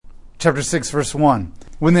chapter 6, verse 1.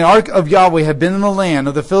 When the ark of Yahweh had been in the land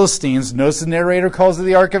of the Philistines, notice the narrator calls it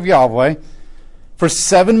the ark of Yahweh, for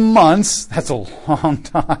 7 months, that's a long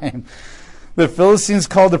time, the Philistines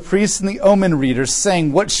called the priests and the omen readers,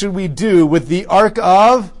 saying, what should we do with the ark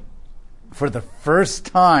of? For the first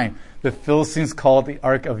time, the Philistines called it the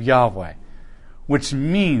ark of Yahweh, which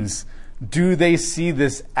means, do they see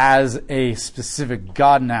this as a specific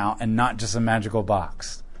God now and not just a magical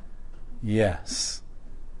box? Yes.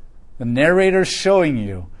 The narrator is showing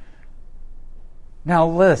you. Now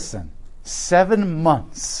listen, 7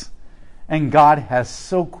 months, and God has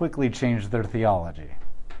so quickly changed their theology.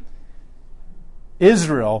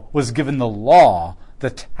 Israel was given the law, the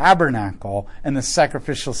tabernacle, and the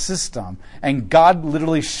sacrificial system, and God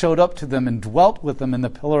literally showed up to them and dwelt with them in the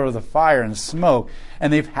pillar of the fire and smoke,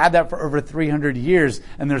 and they've had that for over 300 years,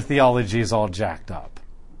 and their theology is all jacked up.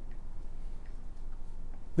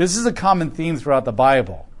 This is a common theme throughout the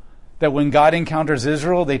Bible, that when God encounters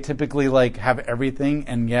Israel, they typically have everything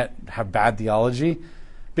and yet have bad theology,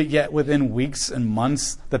 but yet within weeks and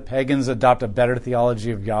months, the pagans adopt a better theology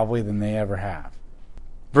of Yahweh than they ever have.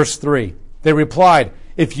 Verse 3, they replied,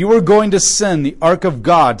 if you are going to send the ark of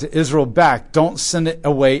God to Israel back, don't send it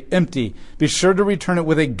away empty. Be sure to return it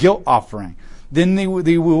with a guilt offering. Then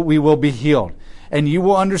we will be healed. And you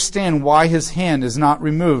will understand why his hand is not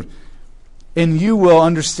removed. And you will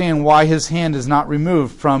understand why his hand is not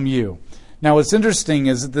removed from you. Now what's interesting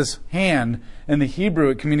is that this hand, in the Hebrew,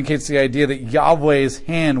 it communicates the idea that Yahweh's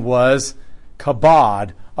hand was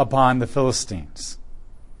kabod upon the Philistines.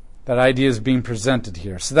 That idea is being presented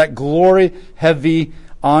here. So that glory, heavy,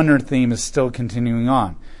 honor theme is still continuing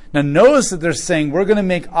on. Now notice that they're saying we're going to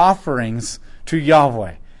make offerings to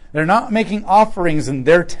Yahweh. They're not making offerings in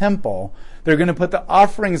their temple. They're going to put the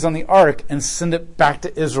offerings on the ark and send it back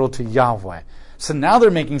to Israel, to Yahweh. So now they're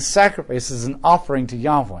making sacrifices and offering to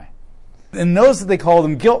Yahweh. And notice that they call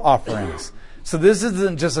them guilt offerings. So this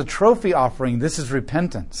isn't just a trophy offering, this is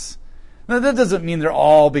repentance. Now that doesn't mean they're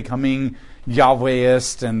all becoming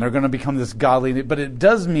Yahwehist and they're going to become this godly, but it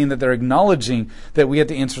does mean that they're acknowledging that we have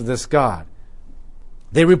to answer this God.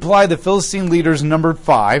 They reply, the Philistine leaders numbered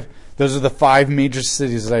 5. Those are the 5 major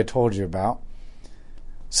cities that I told you about.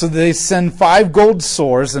 So they send 5 gold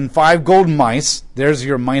sores and 5 gold mice. There's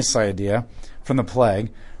your mice idea from the plague.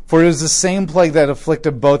 For it was the same plague that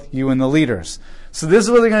afflicted both you and the leaders. So this is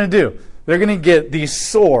what they're going to do. They're going to get these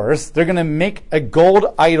sores. They're going to make a gold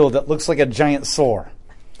idol that looks like a giant sore.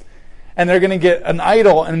 And they're going to get an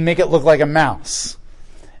idol and make it look like a mouse.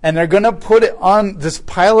 And they're going to put it on, just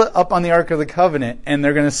pile it up on the Ark of the Covenant, and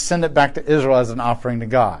they're going to send it back to Israel as an offering to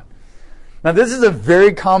God. Now this is a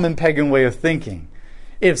very common pagan way of thinking.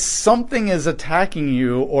 If something is attacking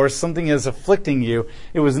you or something is afflicting you,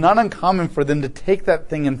 it was not uncommon for them to take that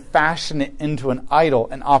thing and fashion it into an idol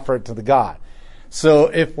and offer it to the God. So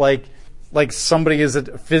if like somebody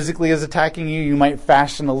physically is attacking you, you might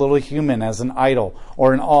fashion a little human as an idol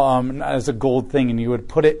or as a gold thing, and you would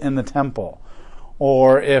put it in the temple.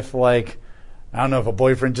 Or if if a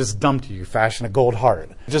boyfriend just dumped you, you fashion a gold heart.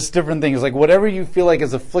 Just different things. Whatever you feel like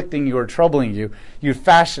is afflicting you or troubling you, you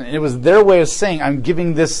fashion it. And it was their way of saying, I'm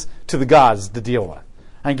giving this to the gods to deal with.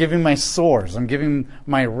 I'm giving my sores. I'm giving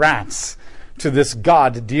my rats to this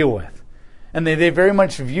God to deal with. And they very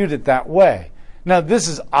much viewed it that way. Now, this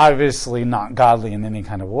is obviously not godly in any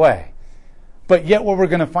kind of way. But yet what we're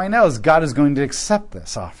going to find out is God is going to accept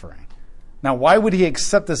this offering. Now, why would he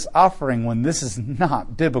accept this offering when this is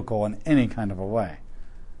not biblical in any kind of a way?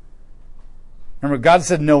 Remember, God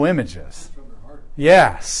said no images.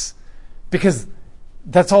 Yes. Because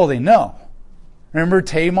that's all they know. Remember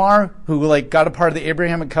Tamar, who got a part of the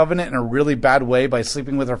Abrahamic covenant in a really bad way by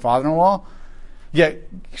sleeping with her father-in-law? Yet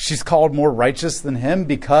she's called more righteous than him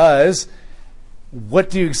because what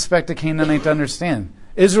do you expect a Canaanite to understand?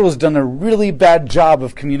 Israel's done a really bad job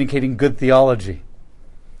of communicating good theology.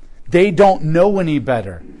 They don't know any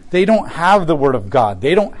better. They don't have the Word of God.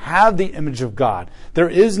 They don't have the image of God. There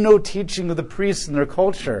is no teaching of the priests in their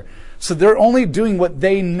culture. So they're only doing what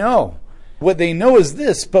they know. What they know is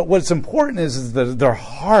this, but what's important is that their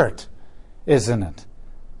heart is in it.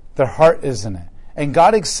 Their heart is in it. And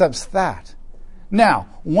God accepts that. Now,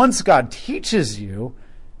 once God teaches you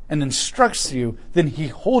and instructs you, then he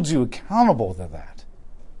holds you accountable to that.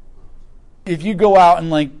 If you go out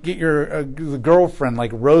and get your girlfriend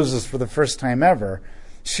roses for the first time ever,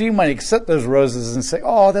 she might accept those roses and say,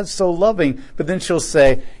 oh, that's so loving. But then she'll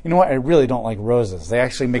say, you know what, I really don't like roses. They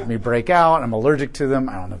actually make me break out. I'm allergic to them.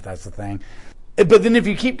 I don't know if that's the thing. But then if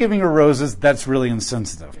you keep giving her roses, that's really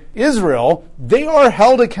insensitive. Israel, they are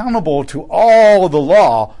held accountable to all of the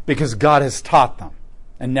law because God has taught them.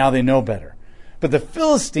 And now they know better. But the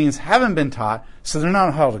Philistines haven't been taught, so they're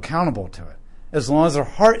not held accountable to it. As long as their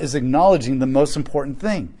heart is acknowledging the most important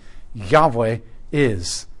thing. Yahweh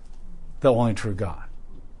is the only true God.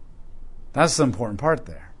 That's the important part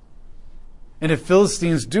there. And if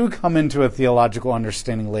Philistines do come into a theological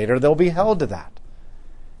understanding later, they'll be held to that.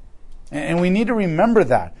 And we need to remember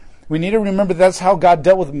that. We need to remember that's how God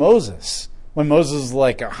dealt with Moses. When Moses was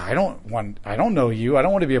like, I don't know you, I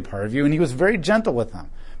don't want to be a part of you. And he was very gentle with them.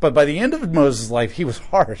 But by the end of Moses' life, he was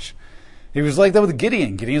harsh. He was like that with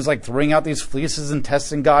Gideon. Gideon's like throwing out these fleeces and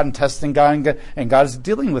testing God, and God's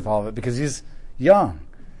dealing with all of it because he's young.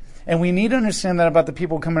 And we need to understand that about the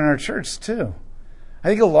people coming in our church too. I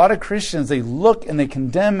think a lot of Christians, they look and they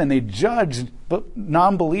condemn and they judge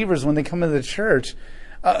non-believers when they come into the church,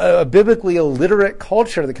 a biblically illiterate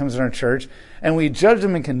culture that comes in our church, and we judge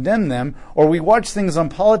them and condemn them, or we watch things on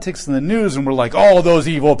politics in the news and we're like, oh, those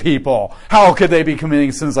evil people, how could they be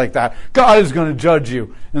committing sins like that? God is going to judge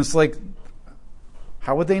you. And it's like,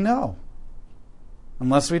 how would they know?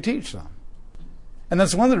 Unless we teach them. And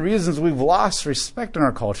that's one of the reasons we've lost respect in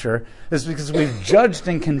our culture, is because we've judged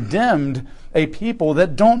and condemned a people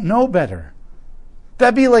that don't know better.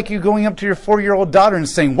 That'd be like you going up to your 4-year-old daughter and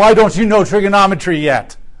saying, why don't you know trigonometry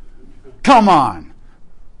yet? Come on.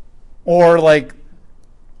 Or like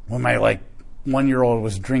when my 1-year-old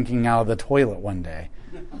was drinking out of the toilet one day.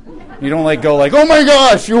 You don't go oh my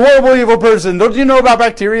gosh, you horrible evil person. Don't you know about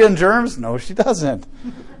bacteria and germs? No, she doesn't.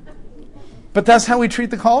 But that's how we treat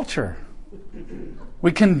the culture.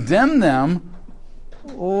 We condemn them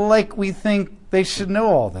like we think they should know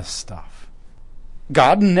all this stuff.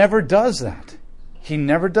 God never does that. He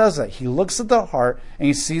never does that. He looks at the heart and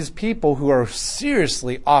he sees people who are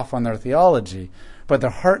seriously off on their theology, but their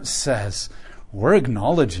heart says, we're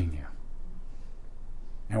acknowledging you.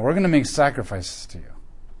 And we're going to make sacrifices to you.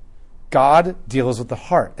 God deals with the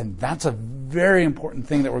heart. And that's a very important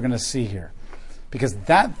thing that we're going to see here. Because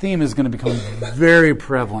that theme is going to become very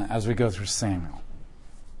prevalent as we go through Samuel.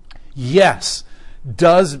 Yes,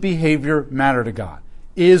 does behavior matter to God?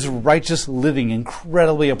 Is righteous living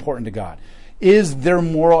incredibly important to God? Is there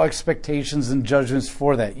moral expectations and judgments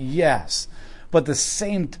for that? Yes. But at the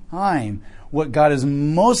same time, what God is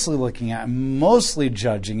mostly looking at, mostly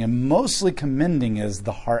judging, and mostly commending is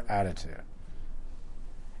the heart attitude.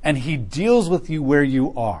 And he deals with you where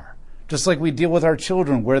you are. Just like we deal with our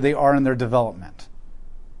children where they are in their development.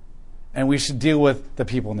 And we should deal with the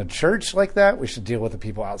people in the church like that. We should deal with the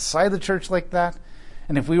people outside the church like that.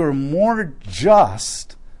 And if we were more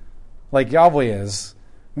just, like Yahweh is,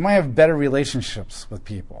 we might have better relationships with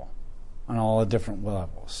people on all the different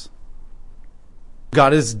levels.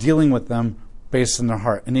 God is dealing with them based on their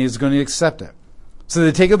heart, and he is going to accept it. So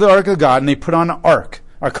they take the ark of God and they put on the ark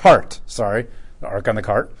on the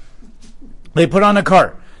cart. They put on a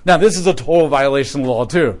cart. Now, this is a total violation of the law,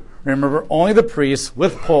 too. Remember, only the priests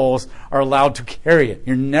with poles are allowed to carry it.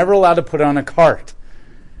 You're never allowed to put it on a cart.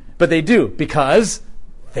 But they do, because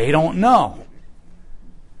they don't know.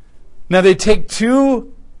 Now, they take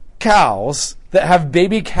 2 cows that have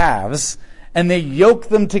baby calves, and they yoke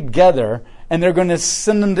them together, and they're going to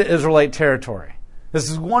send them to Israelite territory. This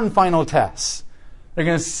is one final test. They're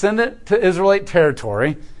going to send it to Israelite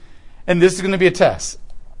territory, and this is going to be a test.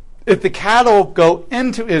 If the cattle go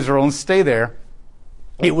into Israel and stay there,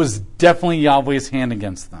 it was definitely Yahweh's hand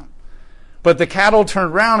against them. But the cattle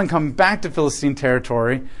turn around and come back to Philistine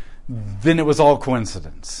territory, then it was all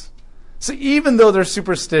coincidence. So even though they're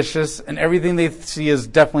superstitious and everything they see is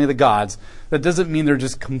definitely the gods, that doesn't mean they're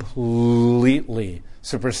just completely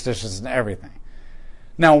superstitious in everything.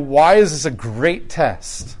 Now, why is this a great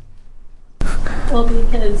test? Well,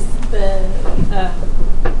 because the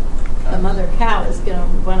mother cow is going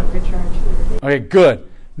to want to return to her baby. Okay, good.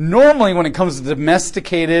 Normally, when it comes to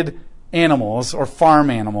domesticated animals or farm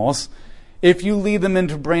animals, if you lead them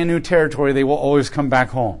into brand new territory, they will always come back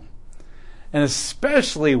home. And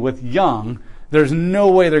especially with young, there's no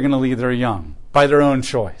way they're going to leave their young by their own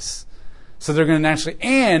choice. So they're going to naturally,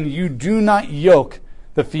 and you do not yoke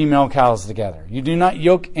the female cows together. You do not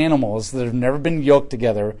yoke animals that have never been yoked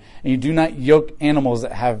together, and you do not yoke animals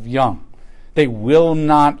that have young. They will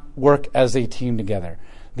not work as a team together.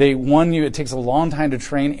 It takes a long time to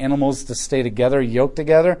train animals to stay together, yoked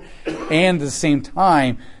together, and at the same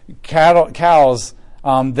time, cows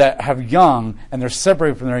that have young and they're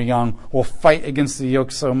separated from their young will fight against the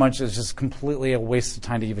yoke so much it's just completely a waste of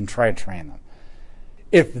time to even try to train them.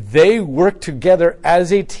 If they work together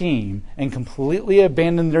as a team and completely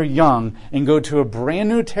abandon their young and go to a brand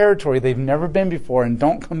new territory they've never been before and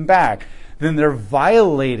don't come back, then they're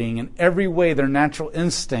violating in every way their natural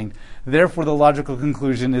instinct. Therefore, the logical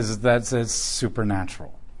conclusion is that it's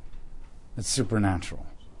supernatural. It's supernatural.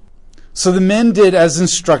 So the men did as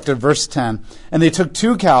instructed, verse 10, and they took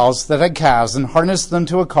 2 cows that had calves and harnessed them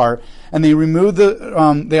to a cart, and they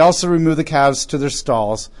also removed the calves to their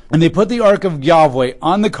stalls. And they put the ark of Yahweh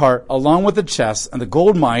on the cart along with the chests and the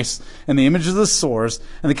gold mice and the images of the swords,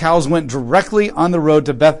 and the cows went directly on the road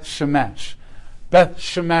to Beth Shemesh. Beth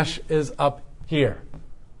Shemesh is up here,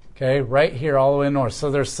 okay, right here all the way north. So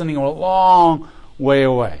they're sending a long way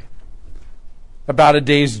away, about a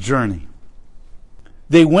day's journey.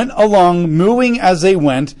 They went along, mooing as they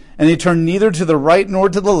went, and they turned neither to the right nor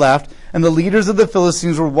to the left, and the leaders of the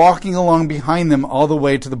Philistines were walking along behind them all the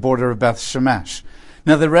way to the border of Beth Shemesh.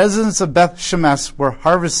 Now the residents of Beth Shemesh were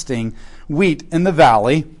harvesting wheat in the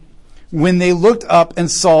valley when they looked up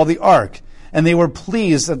and saw the ark, and they were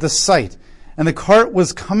pleased at the sight. And the cart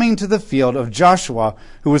was coming to the field of Joshua,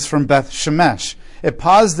 who was from Beth Shemesh. It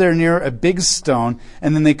paused there near a big stone,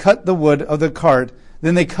 and then they cut the wood of the cart.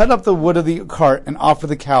 Then they cut up the wood of the cart and offer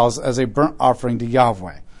the cows as a burnt offering to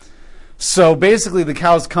Yahweh. So basically the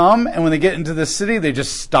cows come, and when they get into the city, they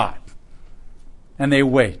just stop. And they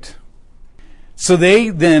wait. So they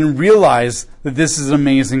then realize that this is an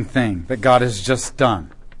amazing thing that God has just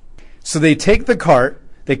done. So they take the cart,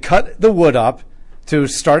 they cut the wood up to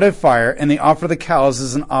start a fire, and they offer the cows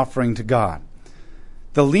as an offering to God.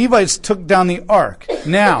 The Levites took down the ark.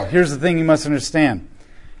 Now, here's the thing you must understand.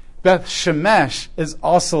 Beth Shemesh is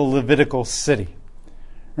also a Levitical city.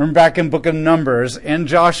 Remember back in Book of Numbers and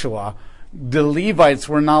Joshua, the Levites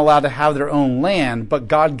were not allowed to have their own land, but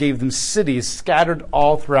God gave them cities scattered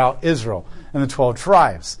all throughout Israel and the 12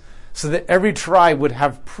 tribes, so that every tribe would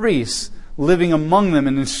have priests living among them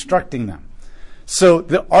and instructing them. So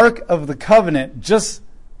the Ark of the Covenant just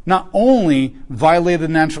not only violated the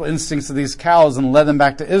natural instincts of these cows and led them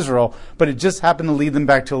back to Israel, but it just happened to lead them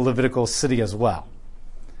back to a Levitical city as well.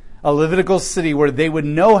 A Levitical city where they would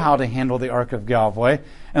know how to handle the Ark of Yahweh,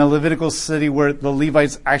 and a Levitical city where the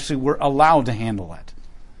Levites actually were allowed to handle it.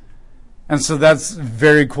 And so that's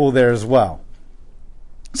very cool there as well.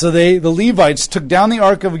 So the Levites took down the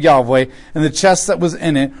Ark of Yahweh and the chest that was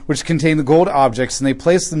in it, which contained the gold objects, and they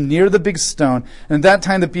placed them near the big stone. And at that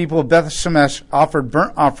time the people of Beth Shemesh offered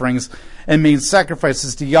burnt offerings and made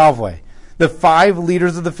sacrifices to Yahweh. The 5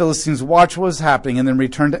 leaders of the Philistines watched what was happening and then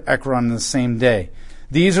returned to Ekron the same day.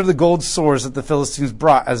 These are the gold swords that the Philistines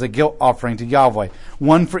brought as a guilt offering to Yahweh,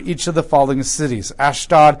 one for each of the following cities: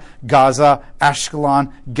 Ashdod, Gaza,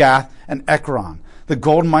 Ashkelon, Gath, and Ekron. The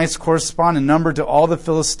gold mice correspond in number to all the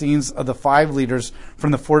Philistines of the 5 leaders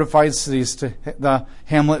from the fortified cities to the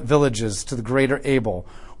hamlet villages to the greater Abel,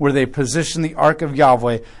 where they positioned the ark of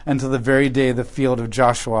Yahweh until the very day of the field of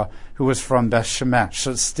Joshua, who was from Beth Shemesh.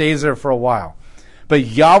 So it stays there for a while. But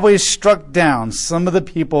Yahweh struck down some of the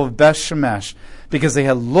people of Beth Shemesh because they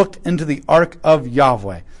had looked into the ark of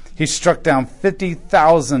Yahweh. He struck down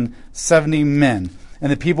 50,070 men.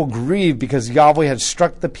 And the people grieved because Yahweh had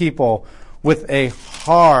struck the people with a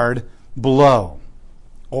hard blow.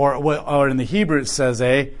 Or in the Hebrew it says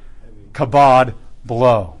a kabod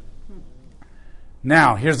blow.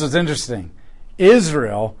 Now, here's what's interesting.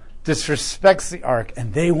 Israel disrespects the ark,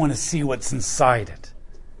 and they want to see what's inside it.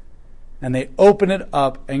 And they open it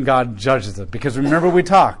up, and God judges it. Because remember we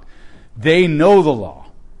talked. They know the law,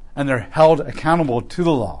 and they're held accountable to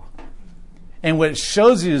the law. And what it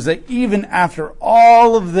shows you is that even after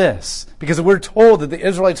all of this, because we're told that the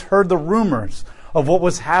Israelites heard the rumors of what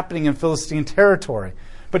was happening in Philistine territory,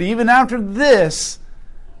 but even after this,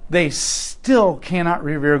 they still cannot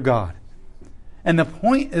revere God. And the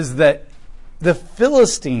point is that the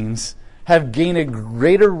Philistines have gained a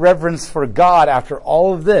greater reverence for God after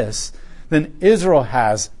all of this than Israel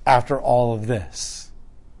has after all of this.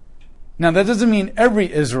 Now, that doesn't mean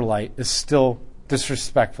every Israelite is still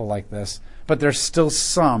disrespectful like this, but there's still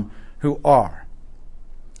some who are.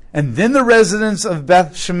 And then the residents of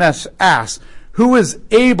Beth Shemesh asked, who is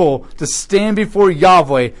able to stand before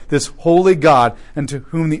Yahweh, this holy God, and to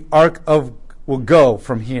whom the ark will go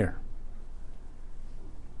from here?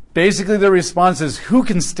 Basically, their response is, who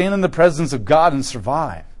can stand in the presence of God and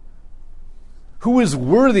survive? Who is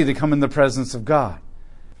worthy to come in the presence of God?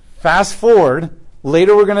 Fast forward,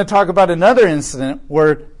 later we're going to talk about another incident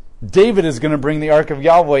where David is going to bring the ark of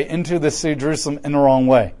Yahweh into the city of Jerusalem in the wrong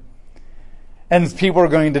way. And people are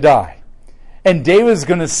going to die. And David is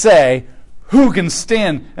going to say, who can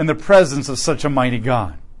stand in the presence of such a mighty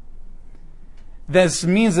God? This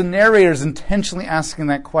means the narrator is intentionally asking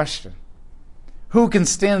that question. Who can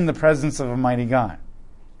stand in the presence of a mighty God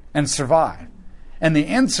and survive? And the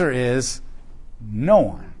answer is no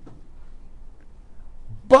one.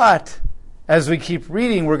 But as we keep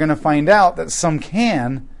reading, we're going to find out that some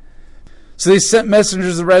can. So they sent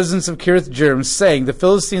messengers to the residents of Kiriath-Jearim, saying, the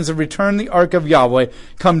Philistines have returned the ark of Yahweh.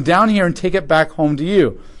 Come down here and take it back home to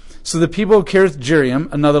you. So the people of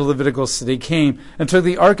Kiriath-Jearim, another Levitical city, came and took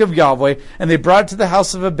the ark of Yahweh, and they brought it to the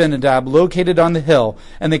house of Abinadab, located on the hill,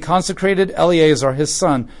 and they consecrated Eleazar his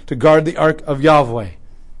son to guard the ark of Yahweh.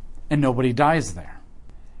 And nobody dies there.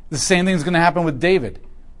 The same thing is going to happen with David.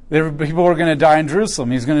 People are going to die in Jerusalem.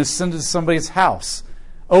 He's going to send it to somebody's house.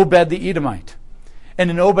 Obed the Edomite. And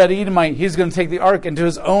in Obed Edomite, he's going to take the ark into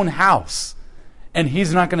his own house. And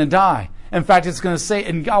he's not going to die. In fact, it's going to say,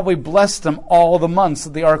 and Yahweh blessed him all the months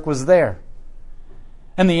that the ark was there.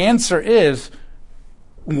 And the answer is,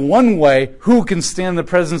 one way, who can stand in the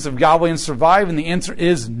presence of Yahweh and survive? And the answer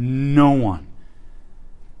is, no one.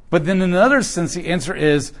 But then in another sense, the answer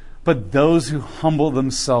is, but those who humble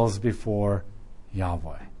themselves before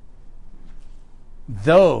Yahweh.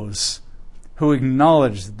 Those who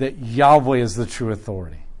acknowledge that Yahweh is the true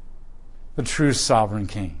authority, the true sovereign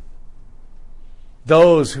king.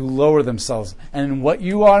 Those who lower themselves. And what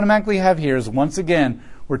you automatically have here is, once again,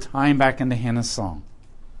 we're tying back into Hannah's song.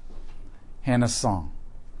 Hannah's song.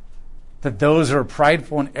 That those who are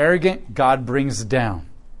prideful and arrogant, God brings down.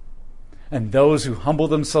 And those who humble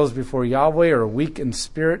themselves before Yahweh are weak in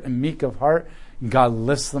spirit and meek of heart, God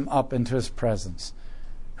lifts them up into His presence.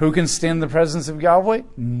 Who can stand in the presence of Yahweh?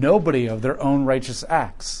 Nobody of their own righteous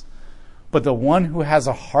acts. But the one who has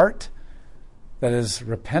a heart that is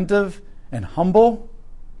repentive and humble,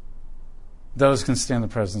 those can stand in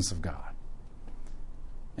the presence of God.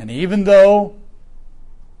 And even though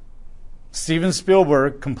Steven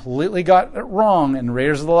Spielberg completely got it wrong in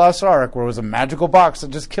Raiders of the Lost Ark, where it was a magical box that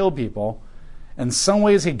just killed people, in some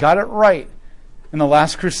ways he got it right in The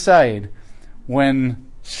Last Crusade when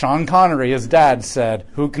Sean Connery, his dad, said,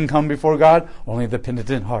 who can come before God? Only the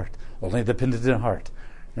penitent heart. Only the penitent heart.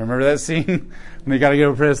 Remember that scene when he got to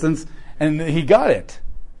go to prisons? And he got it.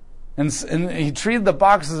 And he treated the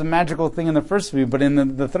box as a magical thing in the first movie, but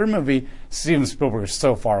in the third movie, Steven Spielberg is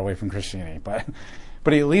so far away from Christianity.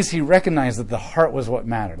 But at least he recognized that the heart was what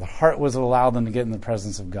mattered. The heart was what allowed them to get in the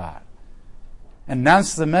presence of God. And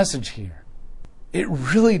that's the message here. It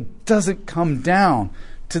really doesn't come down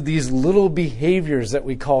to these little behaviors that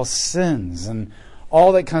we call sins and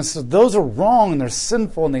all that kind of stuff. Those are wrong and they're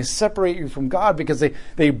sinful and they separate you from God because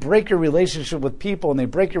they break your relationship with people and they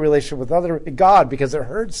break your relationship with God because it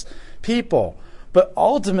hurts people. But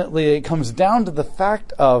ultimately it comes down to the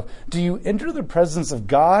fact of, do you enter the presence of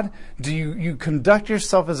God? Do you conduct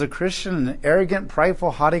yourself as a Christian in an arrogant,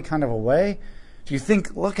 prideful, haughty kind of a way? Do you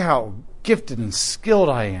think, look how gifted and skilled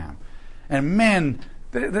I am? And man,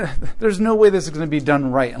 there's no way this is going to be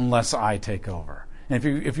done right unless I take over. And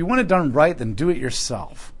if you want it done right, then do it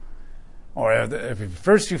yourself. Or if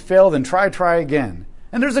first you fail, then try again.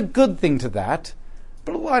 And there's a good thing to that.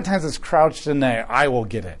 But a lot of times it's crouched in there, I will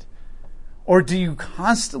get it. Or do you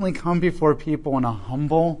constantly come before people in a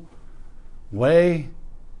humble way?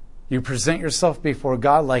 You present yourself before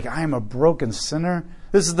God like, I am a broken sinner.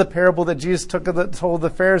 This is the parable that Jesus told the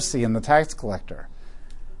Pharisee and the tax collector.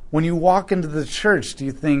 When you walk into the church, do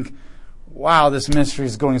you think, wow, this ministry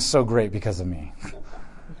is going so great because of me?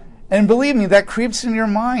 And believe me, that creeps in your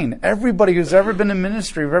mind. Everybody who's ever been in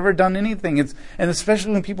ministry, who's ever done anything, and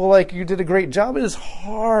especially when people like you did a great job, it is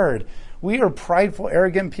hard. We are prideful,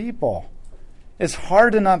 arrogant people. It's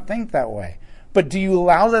hard to not think that way. But do you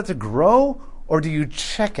allow that to grow, or do you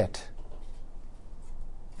check it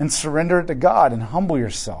and surrender it to God and humble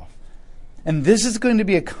yourself? And this is going to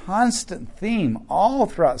be a constant theme all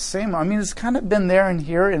throughout Samuel. I mean, it's kind of been there and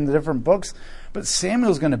here in the different books, but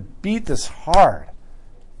Samuel's going to beat this hard.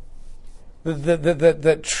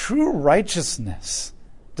 That true righteousness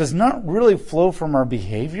does not really flow from our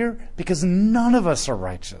behavior because none of us are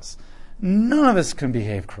righteous. None of us can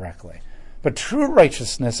behave correctly. But true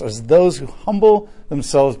righteousness is those who humble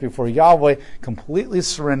themselves before Yahweh, completely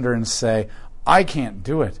surrender and say, I can't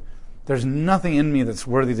do it. There's nothing in me that's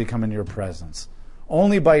worthy to come into your presence.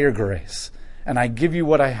 Only by your grace. And I give you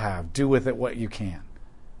what I have. Do with it what you can.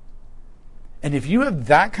 And if you have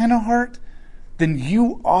that kind of heart, then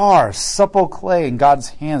you are supple clay in God's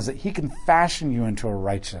hands that He can fashion you into a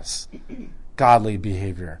righteous, godly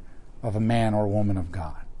behavior of a man or woman of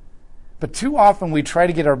God. But too often we try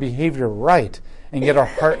to get our behavior right, and yet our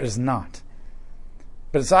heart is not.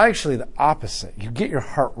 But it's actually the opposite. You get your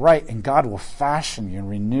heart right, and God will fashion you and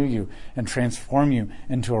renew you and transform you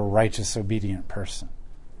into a righteous, obedient person.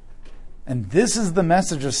 And this is the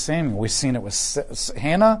message of Samuel. We've seen it with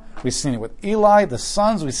Hannah. We've seen it with Eli, the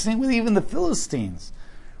sons. We've seen it with even the Philistines.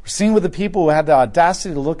 We're seeing it with the people who had the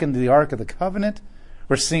audacity to look into the Ark of the Covenant.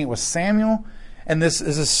 We're seeing it with Samuel. And this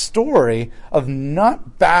is a story of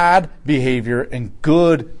not bad behavior and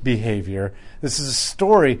good behavior. This is a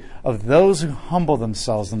story of those who humble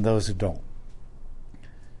themselves and those who don't.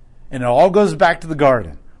 And it all goes back to the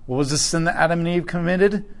garden. What was the sin that Adam and Eve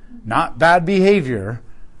committed? Not bad behavior,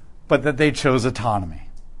 but that they chose autonomy.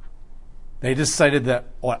 They decided that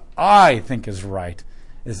what I think is right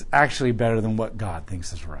is actually better than what God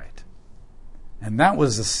thinks is right. And that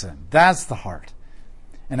was the sin. That's the heart.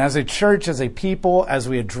 And as a church, as a people, as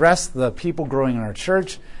we address the people growing in our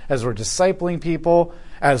church, as we're discipling people,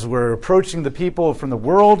 as we're approaching the people from the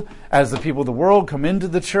world, as the people of the world come into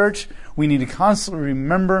the church, we need to constantly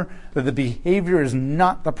remember that the behavior is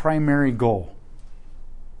not the primary goal.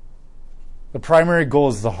 The primary goal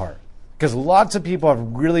is the heart. Because lots of people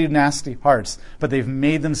have really nasty hearts, but they've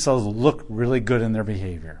made themselves look really good in their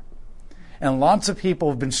behavior. And lots of people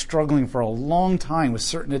have been struggling for a long time with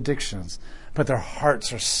certain addictions, but their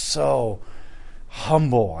hearts are so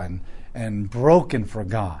humble and broken for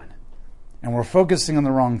God. And we're focusing on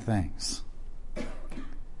the wrong things.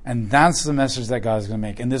 And that's the message that God is going to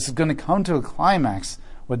make. And this is going to come to a climax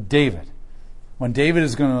with David. When God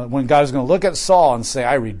is going to look at Saul and say,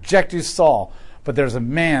 I reject you, Saul, but there's a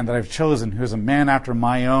man that I've chosen who's a man after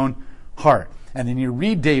my own heart. And then you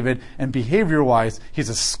read David, and behavior-wise, he's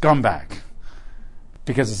a scumbag.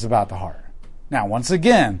 Because it's about the heart. Now, once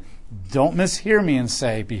again, don't mishear me and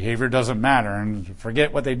say behavior doesn't matter and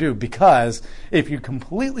forget what they do. Because if you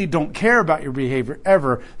completely don't care about your behavior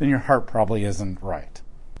ever, then your heart probably isn't right.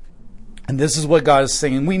 And this is what God is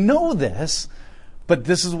saying. We know this, but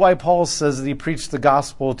this is why Paul says that he preached the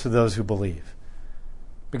gospel to those who believe.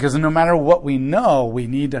 Because no matter what we know, we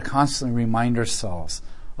need to constantly remind ourselves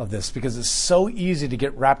of this, because it's so easy to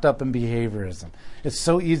get wrapped up in behaviorism. It's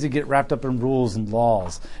so easy to get wrapped up in rules and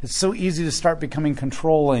laws. It's so easy to start becoming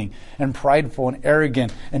controlling and prideful and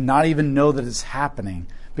arrogant and not even know that it's happening,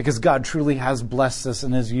 because God truly has blessed us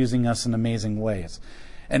and is using us in amazing ways.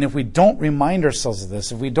 And if we don't remind ourselves of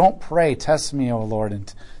this, if we don't pray, test me, O Lord,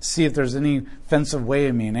 and see if there's any offensive way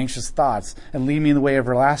in me and anxious thoughts, and lead me in the way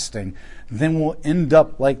everlasting, then we'll end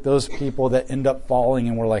up like those people that end up falling,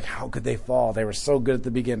 and we're like, how could they fall? They were so good at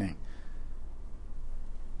the beginning.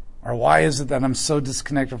 Or why is it that I'm so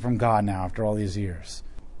disconnected from God now after all these years?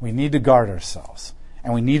 We need to guard ourselves.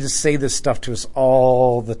 And we need to say this stuff to us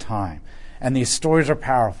all the time. And these stories are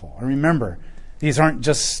powerful. And remember, these aren't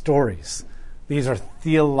just stories. These are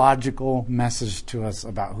theological messages to us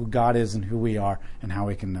about who God is and who we are and how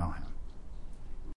we can know Him.